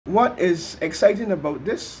what is exciting about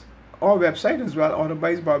this, our website as well,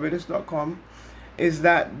 autobuyesbarbados.com, is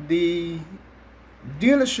that the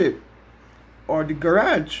dealership or the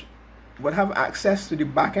garage would have access to the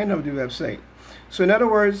back end of the website. So in other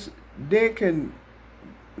words, they can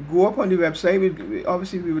go up on the website.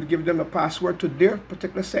 Obviously we would give them a password to their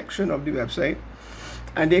particular section of the website,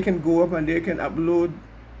 and they can go up and they can upload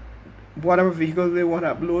whatever vehicle they want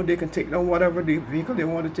to upload. They can take down whatever the vehicle they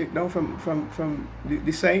want to take down from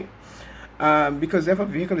the site, because if a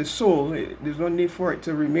vehicle is sold, there's no need for it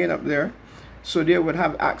to remain up there. So they would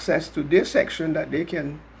have access to their section that they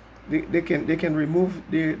can remove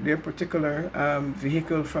their particular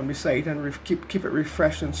vehicle from the site and keep it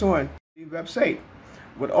refreshed and so on. The website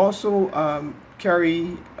would also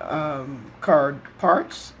carry car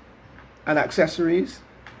parts and accessories,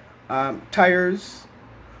 tires.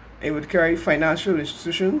 It would carry financial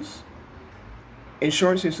institutions,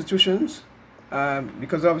 insurance institutions,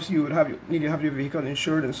 because obviously you would need to have your vehicle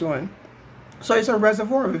insured and so on. So it's a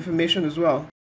reservoir of information as well.